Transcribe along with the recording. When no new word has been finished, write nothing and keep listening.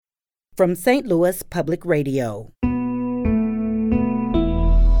from St. Louis Public Radio.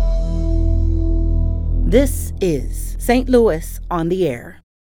 This is St. Louis on the Air.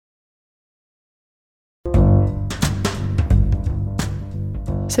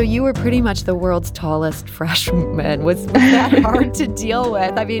 So you were pretty much the world's tallest freshman. Was that hard to deal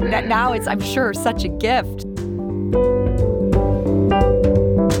with? I mean, now it's, I'm sure, such a gift.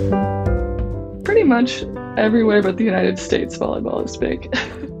 Pretty much everywhere but the United States, volleyball is big.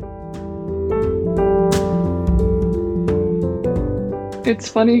 It's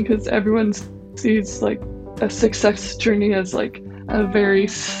funny because everyone sees like a success journey as like a very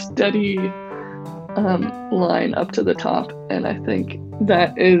steady line up to the top, and I think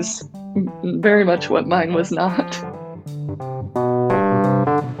that is very much what mine was not.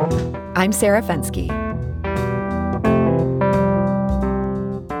 I'm Sarah Fenske.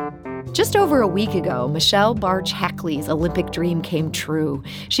 Just over a week ago, Michelle Barch-Hackley's Olympic dream came true.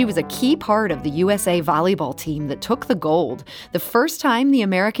 She was a key part of the USA volleyball team that took the gold, the first time the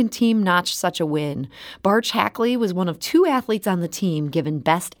American team notched such a win. Barch-Hackley was one of 2 athletes on the team given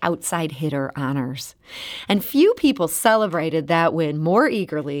Best Outside Hitter honors. And few people celebrated that win more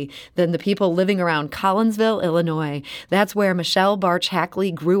eagerly than the people living around Collinsville, Illinois. That's where Michelle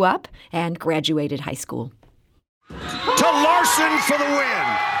Barch-Hackley grew up and graduated high school. To Larson for the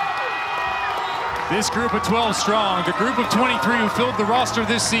win. This group of 12 strong, the group of 23 who filled the roster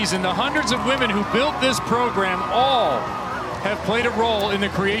this season, the hundreds of women who built this program, all have played a role in the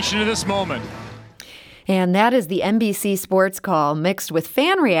creation of this moment. And that is the NBC Sports Call mixed with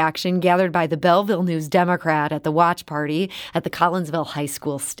fan reaction gathered by the Belleville News-Democrat at the watch party at the Collinsville High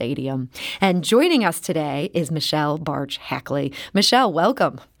School Stadium. And joining us today is Michelle Barch-Hackley. Michelle,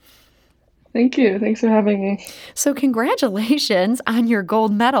 welcome. Thank you. Thanks for having me. So congratulations on your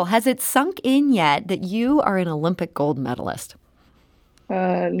gold medal. Has it sunk in yet that you are an Olympic gold medalist?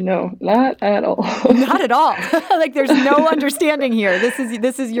 No, not at all. Not at all. Like there's no understanding here.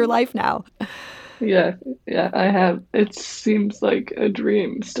 This is your life now. Yeah, I have. It seems like a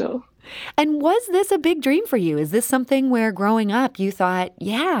dream still. And was this a big dream for you? Is this something where growing up you thought,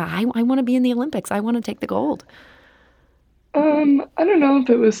 yeah, I want to be in the Olympics. I want to take the gold? I don't know if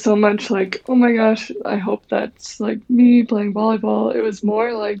it was so much like, oh my gosh, I hope that's like me playing volleyball. It was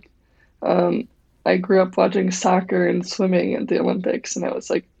more like, I grew up watching soccer and swimming at the Olympics, and I was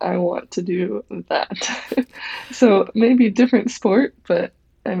like, I want to do that. So maybe different sport, but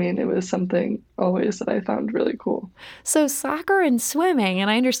I mean, it was something always that I found really cool. So soccer and swimming, and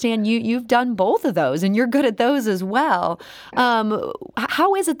I understand you've done both of those, and you're good at those as well.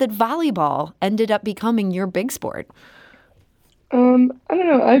 How is it that volleyball ended up becoming your big sport? I don't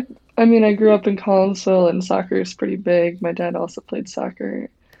know. I mean, I grew up in Collinsville, and soccer is pretty big. My dad also played soccer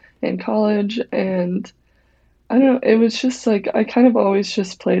in college, and I don't know, it was just like, I kind of always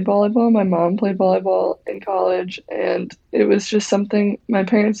just played volleyball. My mom played volleyball in college, and it was just something, my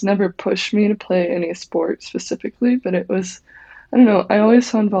parents never pushed me to play any sport specifically, but it was, I don't know, I always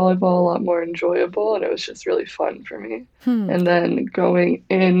found volleyball a lot more enjoyable, and it was just really fun for me. And then going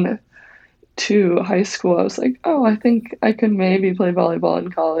in to high school, I was like, oh, I think I could maybe play volleyball in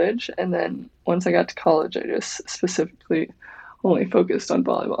college. And then once I got to college, I just specifically only focused on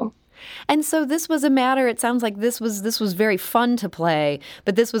volleyball. And so this was a matter, it sounds like this was very fun to play,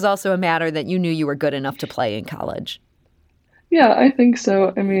 but this was also a matter that you knew you were good enough to play in college. Yeah, I think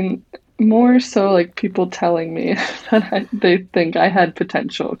so. I mean, more so like people telling me that they think I had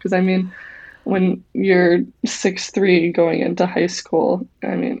potential. Because I mean, when you're 6'3" going into high school,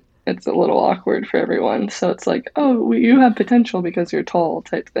 I mean, it's a little awkward for everyone. So it's like, oh, you have potential because you're tall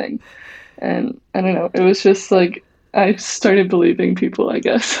type thing. And I don't know, it was just like, I started believing people, I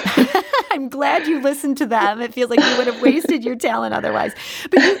guess. I'm glad you listened to them. It feels like you would have wasted your talent otherwise.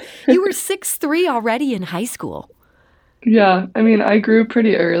 But you were 6'3" already in high school. Yeah, I mean, I grew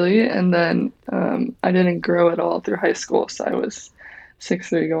pretty early, and then I didn't grow at all through high school. So I was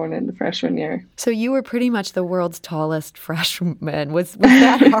 6'3" going into freshman year. So you were pretty much the world's tallest freshman. Was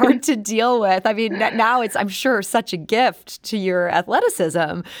that hard to deal with? I mean, now it's, I'm sure, such a gift to your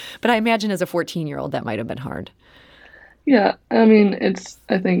athleticism. But I imagine as a 14-year-old, that might have been hard. Yeah, I mean,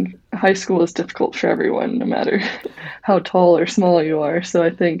 I think high school is difficult for everyone, no matter how tall or small you are. So I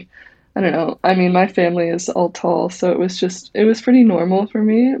think, I don't know, I mean, my family is all tall, so it was pretty normal for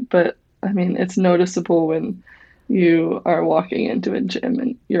me. But I mean, it's noticeable when you are walking into a gym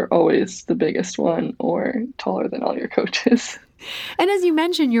and you're always the biggest one or taller than all your coaches. And as you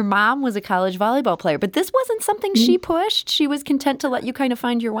mentioned, your mom was a college volleyball player, but this wasn't something she pushed. She was content to let you kind of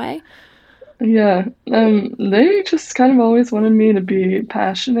find your way. Yeah, they just kind of always wanted me to be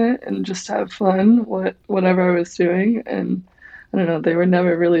passionate and just have fun, whatever I was doing. And I don't know, they were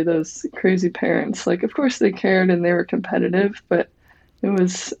never really those crazy parents. Like, of course they cared and they were competitive, but it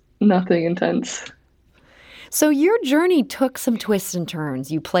was nothing intense. So your journey took some twists and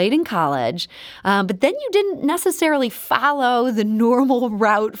turns. You played in college, but then you didn't necessarily follow the normal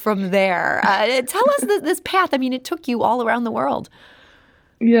route from there. Tell us this path. I mean, it took you all around the world.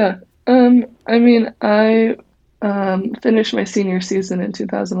 Yeah. I mean, I finished my senior season in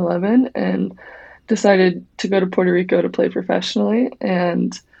 2011 and decided to go to Puerto Rico to play professionally.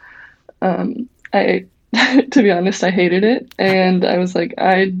 And I to be honest, I hated it. And I was like,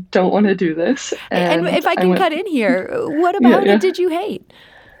 I don't want to do this. And if I can cut in here, what about it did you hate?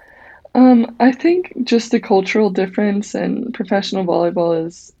 I think just the cultural difference, and professional volleyball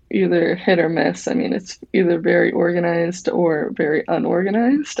is either hit or miss. I mean, it's either very organized or very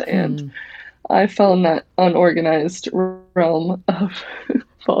unorganized. And I fell in that unorganized realm of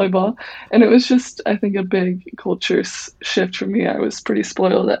volleyball. And it was just, I think, a big culture shift for me. I was pretty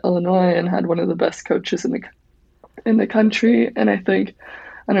spoiled at Illinois and had one of the best coaches in the country. And I think,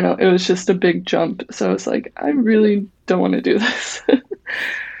 I don't know, it was just a big jump. So I was like, I really don't want to do this.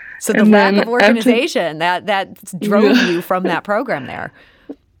 So the lack of organization, that drove you from that program there.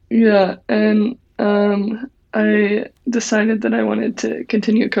 Yeah. And I decided that I wanted to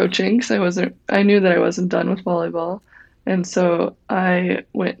continue coaching because I knew that I wasn't done with volleyball. And so I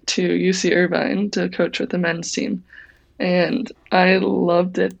went to UC Irvine to coach with the men's team. And I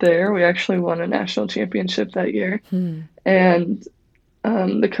loved it there. We actually won a national championship that year. And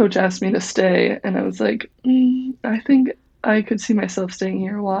the coach asked me to stay. And I was like, I think I could see myself staying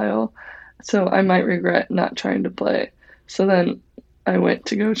here a while. So I might regret not trying to play. So then I went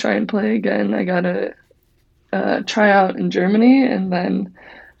to go try and play again. I got a tryout in Germany, and then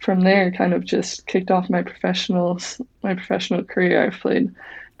from there kind of just kicked off my professional career. I've played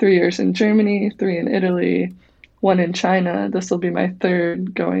 3 years in Germany, 3 in Italy, 1 in China. This will be my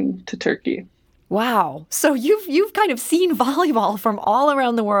 3rd going to Turkey. Wow. So you've kind of seen volleyball from all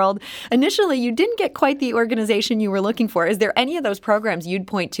around the world. Initially, you didn't get quite the organization you were looking for. Is there any of those programs you'd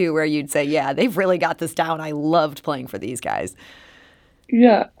point to where you'd say, yeah, they've really got this down. I loved playing for these guys?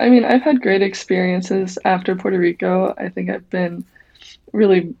 Yeah. I mean, I've had great experiences after Puerto Rico. I think I've been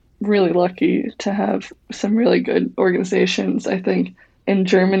really, really lucky to have some really good organizations. I think in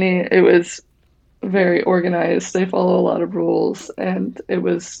Germany, it was very organized. They follow a lot of rules, and it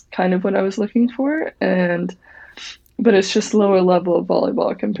was kind of what I was looking for. But it's just lower level of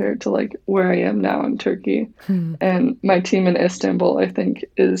volleyball compared to like where I am now in Turkey. And my team in Istanbul, I think,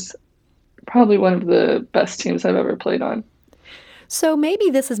 is probably one of the best teams I've ever played on. So maybe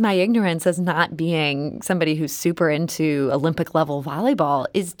this is my ignorance as not being somebody who's super into Olympic level volleyball.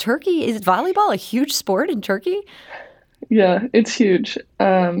 Is volleyball a huge sport in Turkey? Yeah, it's huge.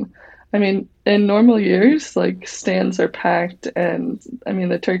 I mean, in normal years, like stands are packed, and I mean,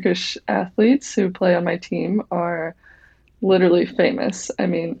 the Turkish athletes who play on my team are literally famous. I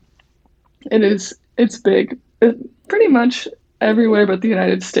mean, it's big. Pretty much everywhere but the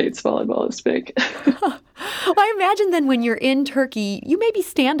United States, volleyball is big. Well, I imagine then when you're in Turkey, you maybe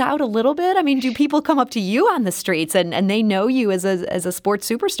stand out a little bit. I mean, do people come up to you on the streets and they know you as a sports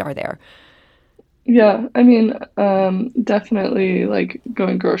superstar there? Yeah, I mean, definitely like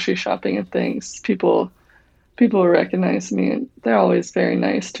going grocery shopping and things, people recognize me, and they're always very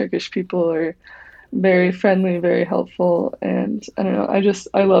nice. Turkish people are very friendly, very helpful, and I don't know,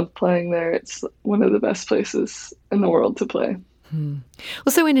 I love playing there. It's one of the best places in the world to play.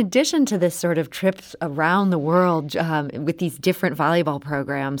 Well, so in addition to this sort of trips around the world with these different volleyball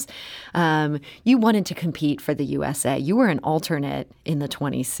programs, you wanted to compete for the USA. You were an alternate in the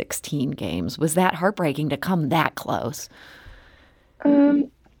 2016 games. Was that heartbreaking to come that close?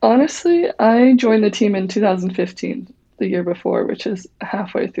 Honestly, I joined the team in 2015, the year before, which is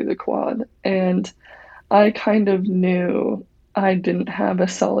halfway through the quad. And I kind of knew I didn't have a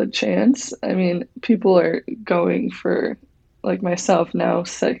solid chance. I mean, people are going for, like myself now,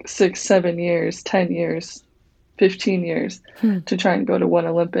 6, 7 years, 10 years, 15 years to try and go to one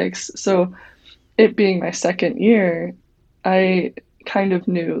Olympics. So it being my second year, I kind of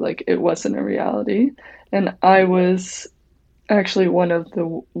knew like it wasn't a reality. And I was actually one of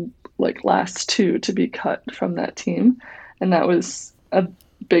the like last 2 to be cut from that team. And that was a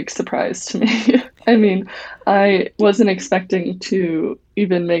big surprise to me. I mean, I wasn't expecting to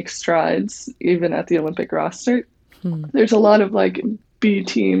even make strides even at the Olympic roster. There's a lot of like B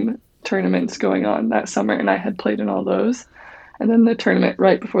team tournaments going on that summer, and I had played in all those. And then the tournament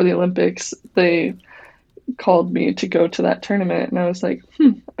right before the Olympics, they called me to go to that tournament, and I was like,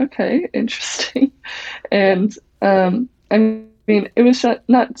 okay, interesting. And I mean, it was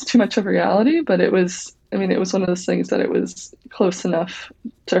not too much of a reality, but it was I mean, it was one of those things that it was close enough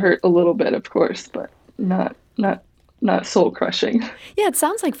to hurt a little bit, of course, but not soul crushing. Yeah, it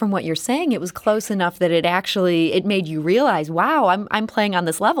sounds like from what you're saying, it was close enough that it made you realize, wow, I'm playing on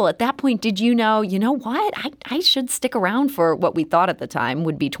this level. At that point, did you know what? I should stick around for what we thought at the time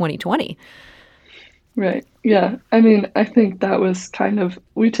would be 2020. Right. Yeah. I mean, I think that was kind of,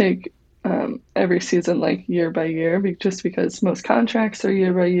 we take every season like year by year, just because most contracts are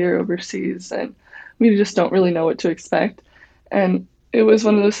year by year overseas, and we just don't really know what to expect. And it was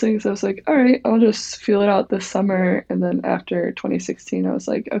one of those things I was like, all right, I'll just feel it out this summer. And then after 2016, I was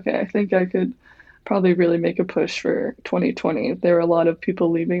like, okay, I think I could probably really make a push for 2020. There were a lot of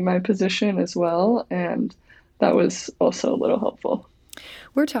people leaving my position as well, and that was also a little helpful.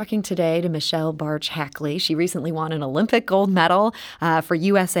 We're talking today to Michelle Barch-Hackley. She recently won an Olympic gold medal for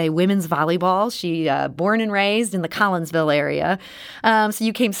USA women's volleyball. She born and raised in the Collinsville area. So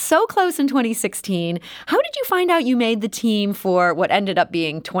you came so close in 2016. How did you find out you made the team for what ended up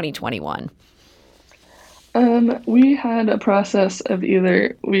being 2021? We had a process of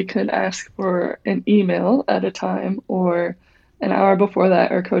either we could ask for an email at a time, or an hour before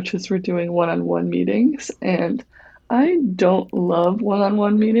that, our coaches were doing one-on-one meetings. And I don't love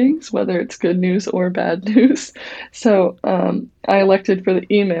one-on-one meetings, whether it's good news or bad news. So I elected for the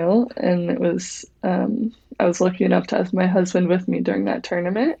email, and it was I was lucky enough to have my husband with me during that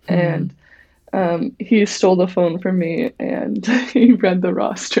tournament, and he stole the phone from me and he read the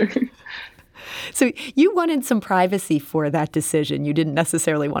roster. So you wanted some privacy for that decision. You didn't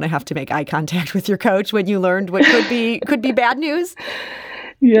necessarily want to have to make eye contact with your coach when you learned what could be bad news?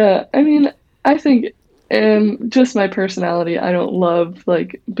 Yeah, I mean, I think just my personality, I don't love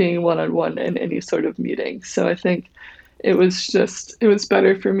like being one-on-one in any sort of meeting. So I think it was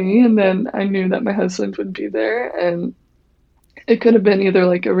better for me. And then I knew that my husband would be there, and it could have been either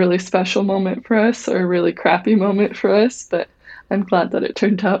like a really special moment for us or a really crappy moment for us. But I'm glad that it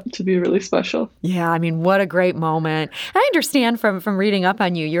turned out to be really special. Yeah, I mean, what a great moment. I understand from reading up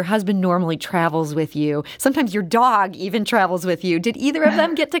on you, your husband normally travels with you. Sometimes your dog even travels with you. Did either of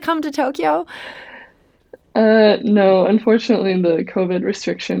them get to come to Tokyo? No, unfortunately, the COVID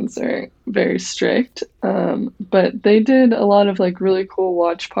restrictions are very strict. But they did a lot of like really cool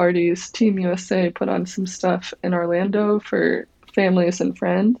watch parties. Team USA put on some stuff in Orlando for families and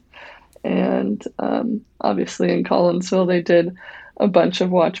friends. And obviously in Collinsville, they did a bunch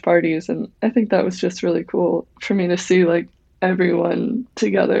of watch parties. And I think that was just really cool for me to see like everyone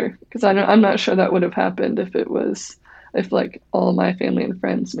together. Because I'm not sure that would have happened if like all my family and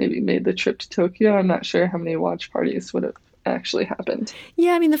friends maybe made the trip to Tokyo. I'm not sure how many watch parties would have actually happened.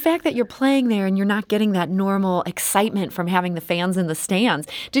 Yeah, I mean, the fact that you're playing there and you're not getting that normal excitement from having the fans in the stands,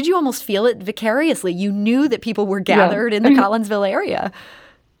 did you almost feel it vicariously? You knew that people were gathered in the Collinsville area.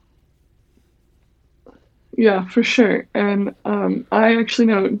 Yeah, for sure. And I actually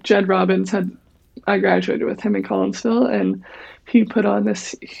know Jed Robbins I graduated with him in Collinsville, and he put on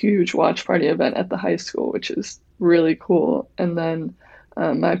this huge watch party event at the high school, which is really cool. And then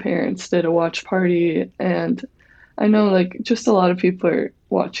my parents did a watch party, and I know like just a lot of people are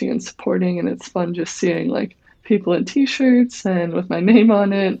watching and supporting, and it's fun just seeing like people in t-shirts and with my name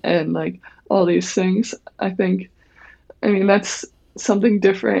on it and like all these things. I mean, that's something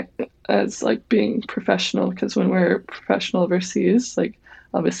different as like being professional, because when we're professional overseas, like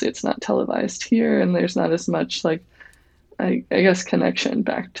obviously it's not televised here, and there's not as much like I guess connection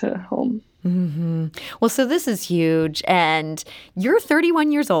back to home. Mm-hmm. Well, so this is huge, and you're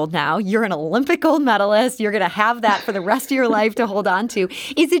 31 years old now. You're an Olympic gold medalist. You're going to have that for the rest of your life to hold on to.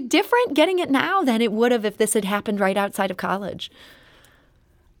 Is it different getting it now than it would have if this had happened right outside of college?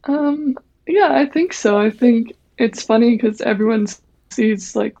 Yeah, I think so. I think it's funny because everyone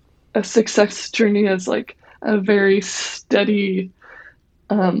sees like a success journey as like a very steady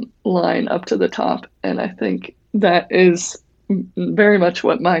line up to the top, and I think that is very much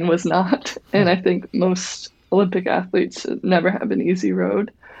what mine was not. And I think most Olympic athletes never have an easy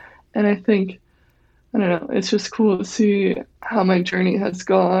road. And I think, I don't know, it's just cool to see how my journey has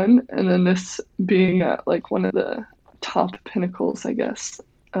gone. And then this being at like one of the top pinnacles, I guess,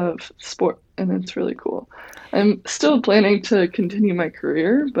 of sport. And it's really cool. I'm still planning to continue my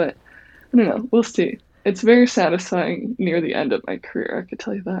career, but I don't know, we'll see. It's very satisfying near the end of my career, I could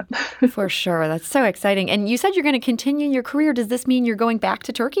tell you that. For sure. That's so exciting. And you said you're going to continue your career. Does this mean you're going back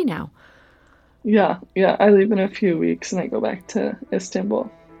to Turkey now? Yeah. I leave in a few weeks and I go back to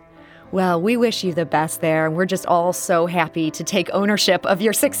Istanbul. Well, we wish you the best there. We're just all so happy to take ownership of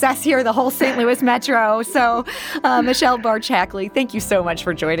your success here, the whole St. Louis Metro. So, Michelle Barch-Hackley, thank you so much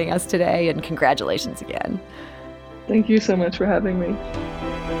for joining us today, and congratulations again. Thank you so much for having me.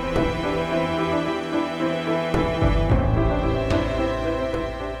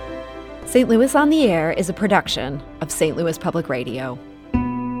 St. Louis on the Air is a production of St. Louis Public Radio.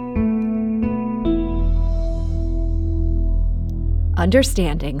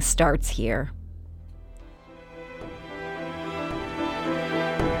 Understanding starts here.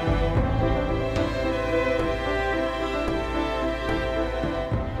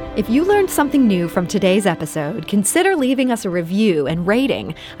 If you learned something new from today's episode, consider leaving us a review and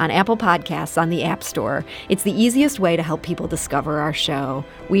rating on Apple Podcasts on the App Store. It's the easiest way to help people discover our show.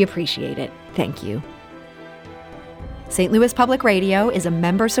 We appreciate it. Thank you. St. Louis Public Radio is a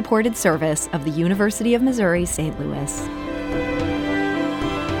member-supported service of the University of Missouri, St. Louis.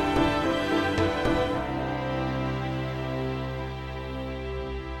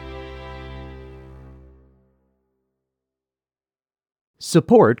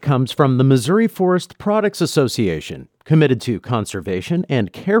 Support comes from the Missouri Forest Products Association, committed to conservation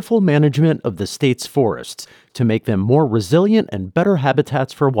and careful management of the state's forests to make them more resilient and better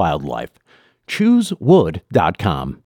habitats for wildlife. ChooseWood.com.